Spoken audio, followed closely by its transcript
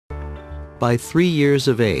By 3 years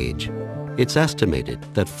of age, it's estimated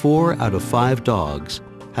that 4 out of 5 dogs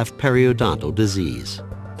have periodontal disease.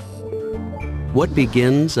 What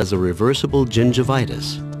begins as a reversible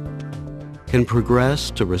gingivitis can progress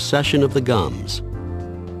to recession of the gums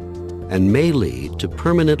and may lead to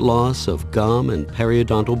permanent loss of gum and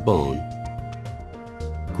periodontal bone,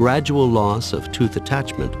 gradual loss of tooth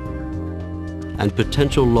attachment, and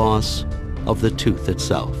potential loss of the tooth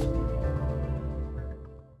itself.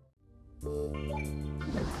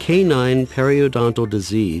 Canine periodontal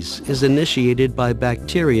disease is initiated by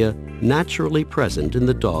bacteria naturally present in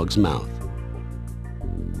the dog's mouth.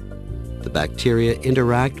 The bacteria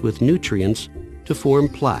interact with nutrients to form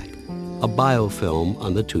plaque, a biofilm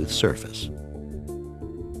on the tooth surface.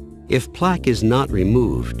 If plaque is not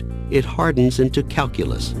removed, it hardens into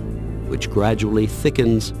calculus, which gradually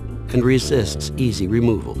thickens and resists easy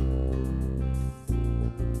removal.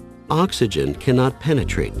 Oxygen cannot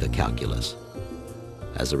penetrate the calculus.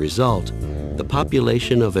 As a result, the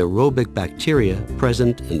population of aerobic bacteria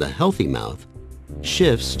present in the healthy mouth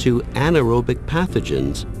shifts to anaerobic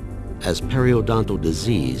pathogens as periodontal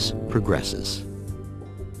disease progresses.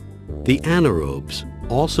 The anaerobes,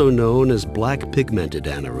 also known as black pigmented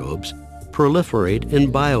anaerobes, proliferate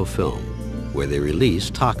in biofilm, where they release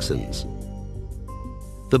toxins.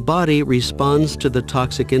 The body responds to the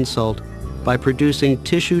toxic insult by producing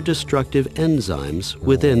tissue-destructive enzymes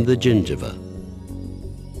within the gingiva.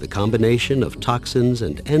 The combination of toxins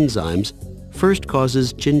and enzymes first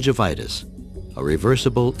causes gingivitis, a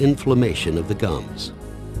reversible inflammation of the gums.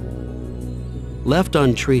 Left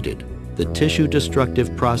untreated, the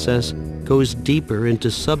tissue-destructive process goes deeper into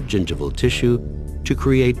subgingival tissue to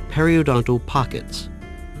create periodontal pockets.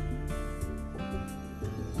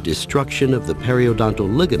 Destruction of the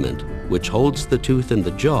periodontal ligament, which holds the tooth in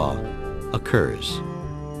the jaw, occurs.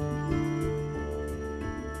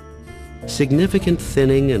 Significant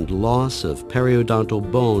thinning and loss of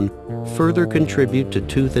periodontal bone further contribute to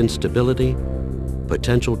tooth instability,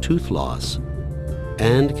 potential tooth loss,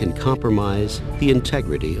 and can compromise the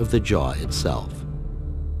integrity of the jaw itself.